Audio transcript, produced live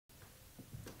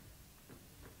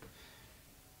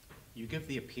You give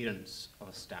the appearance of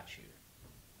a statue.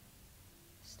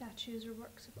 Statues are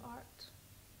works of art.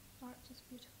 Art is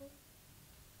beautiful.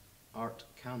 Art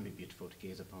can be beautiful to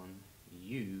gaze upon.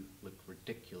 You look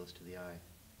ridiculous to the eye.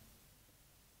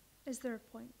 Is there a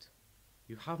point?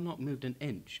 You have not moved an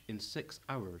inch in 6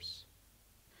 hours.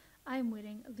 I am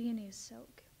wearing Lyonnaise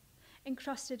silk,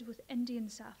 encrusted with Indian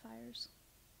sapphires,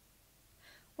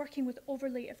 working with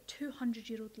overlay of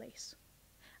 200-year-old lace.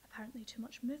 Apparently too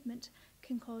much movement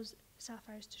can cause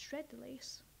sapphires to shred the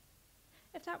lace.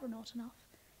 If that were not enough,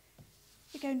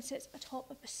 the gown sits atop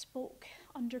a bespoke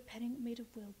underpinning made of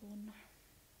whalebone.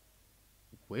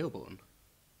 Whalebone?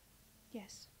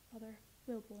 Yes, brother,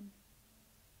 whalebone.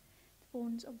 The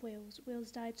bones of whales.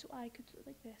 Whales died so I could look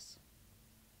like this.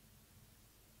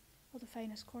 All the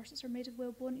finest corsets are made of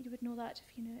whalebone. You would know that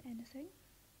if you knew anything.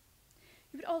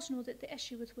 You would also know that the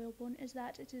issue with whalebone is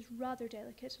that it is rather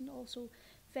delicate and also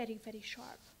very, very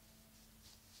sharp.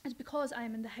 And because I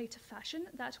am in the height of fashion,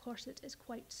 that corset is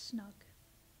quite snug.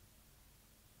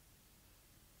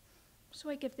 So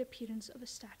I give the appearance of a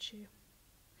statue.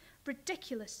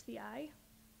 Ridiculous to the eye,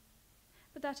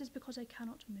 but that is because I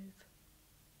cannot move.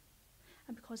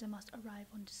 And because I must arrive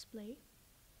on display,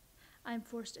 I am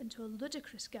forced into a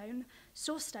ludicrous gown,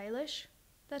 so stylish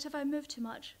that if I move too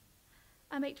much,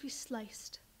 I might be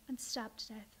sliced and stabbed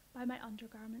to death by my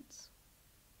undergarments.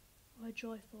 Oh, how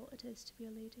joyful it is to be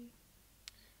a lady.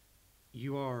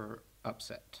 You are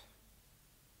upset.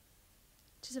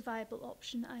 'Tis a viable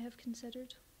option I have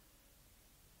considered.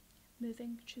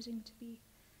 Moving, choosing to be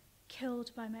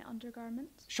killed by my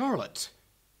undergarments. Charlotte!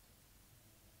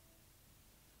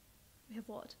 We have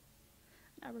what?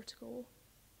 An hour to go.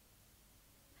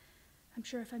 I'm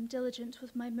sure if I'm diligent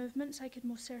with my movements, I could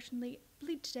most certainly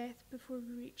bleed to death before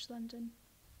we reach London.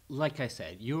 Like I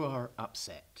said, you are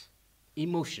upset.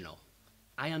 Emotional.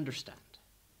 I understand.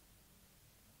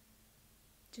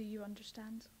 Do you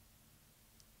understand?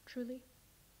 Truly?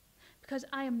 Because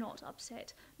I am not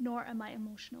upset, nor am I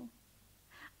emotional.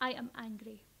 I am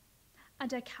angry,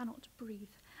 and I cannot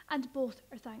breathe, and both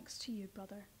are thanks to you,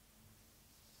 brother.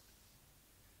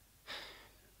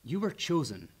 You were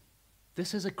chosen.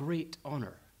 This is a great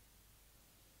honour.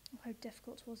 Oh, how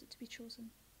difficult was it to be chosen?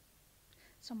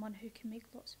 Someone who can make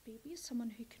lots of babies,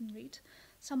 someone who can read,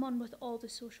 someone with all the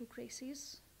social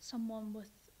graces, someone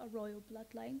with a royal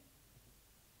bloodline.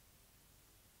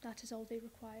 That is all they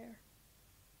require.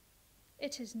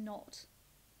 It is not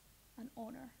an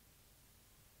honour.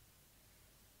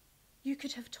 You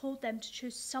could have told them to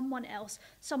choose someone else,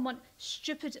 someone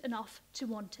stupid enough to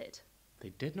want it. They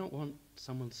did not want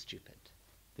someone stupid.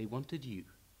 They wanted you.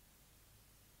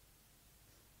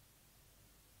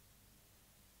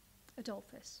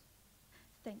 Adolphus,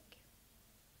 think.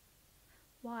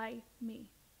 Why me?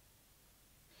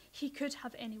 He could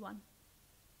have anyone.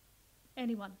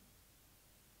 Anyone.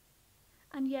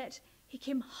 And yet he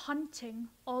came hunting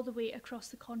all the way across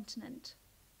the continent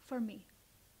for me.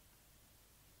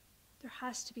 There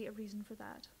has to be a reason for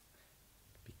that.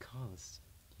 Because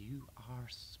you are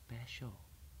special.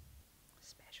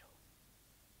 Special.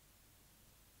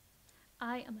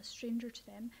 I am a stranger to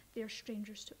them. They are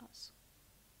strangers to us.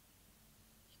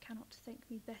 You cannot think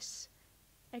me this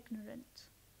ignorant.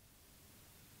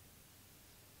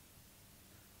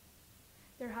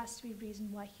 There has to be a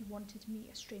reason why he wanted me,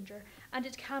 a stranger, and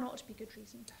it cannot be good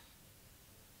reason.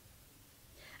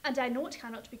 And I know it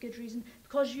cannot be good reason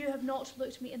because you have not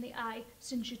looked me in the eye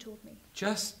since you told me.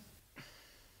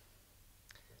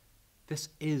 This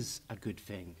is a good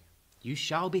thing. You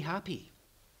shall be happy.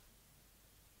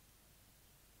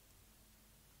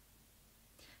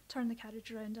 Turn the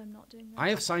carriage around, I'm not doing that. I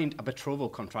have signed a betrothal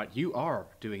contract. You are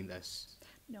doing this.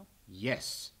 No.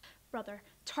 Yes. Brother,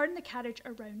 turn the carriage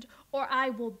around or I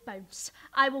will bounce.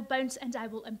 I will bounce and I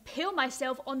will impale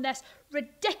myself on this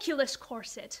ridiculous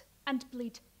corset and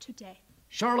bleed to death.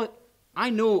 Charlotte, I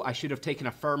know I should have taken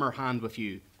a firmer hand with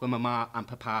you when Mama and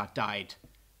Papa died.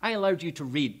 I allowed you to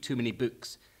read too many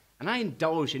books, and I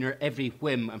indulged in your every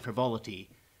whim and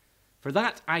frivolity. For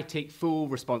that, I take full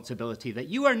responsibility that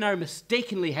you are now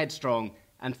mistakenly headstrong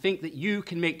and think that you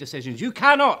can make decisions. You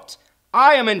cannot!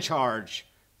 I am in charge.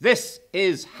 This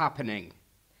is happening.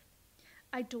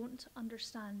 I don't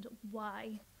understand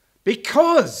why.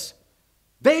 Because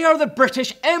they are the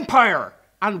British Empire,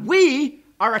 and we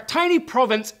are a tiny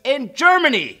province in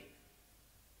Germany.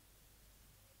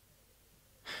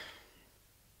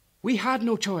 We had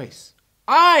no choice.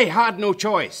 I had no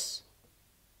choice.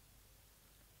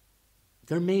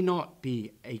 There may not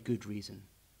be a good reason.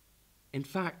 In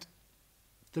fact,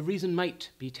 the reason might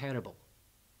be terrible.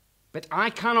 But I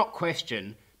cannot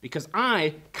question because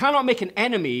I cannot make an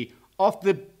enemy of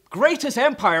the greatest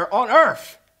empire on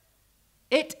earth.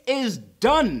 It is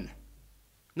done.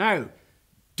 Now,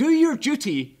 do your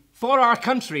duty for our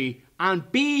country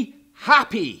and be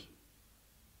happy.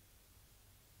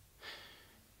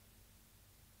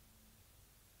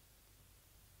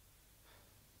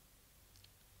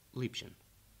 Liebchen,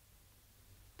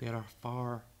 there are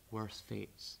far worse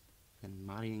fates than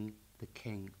marrying the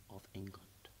King of England.